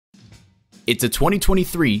It's a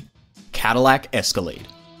 2023 Cadillac Escalade.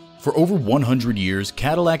 For over 100 years,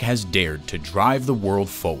 Cadillac has dared to drive the world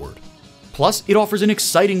forward. Plus, it offers an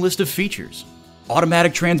exciting list of features: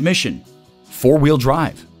 automatic transmission, four-wheel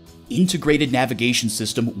drive, integrated navigation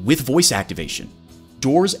system with voice activation,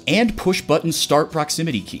 doors and push-button start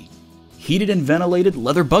proximity key, heated and ventilated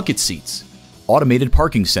leather bucket seats, automated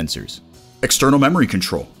parking sensors, external memory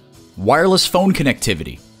control, wireless phone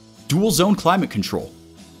connectivity, dual-zone climate control,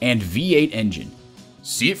 and V8 engine.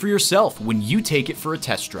 See it for yourself when you take it for a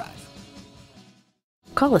test drive.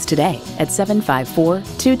 Call us today at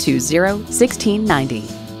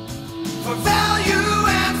 754-220-1690.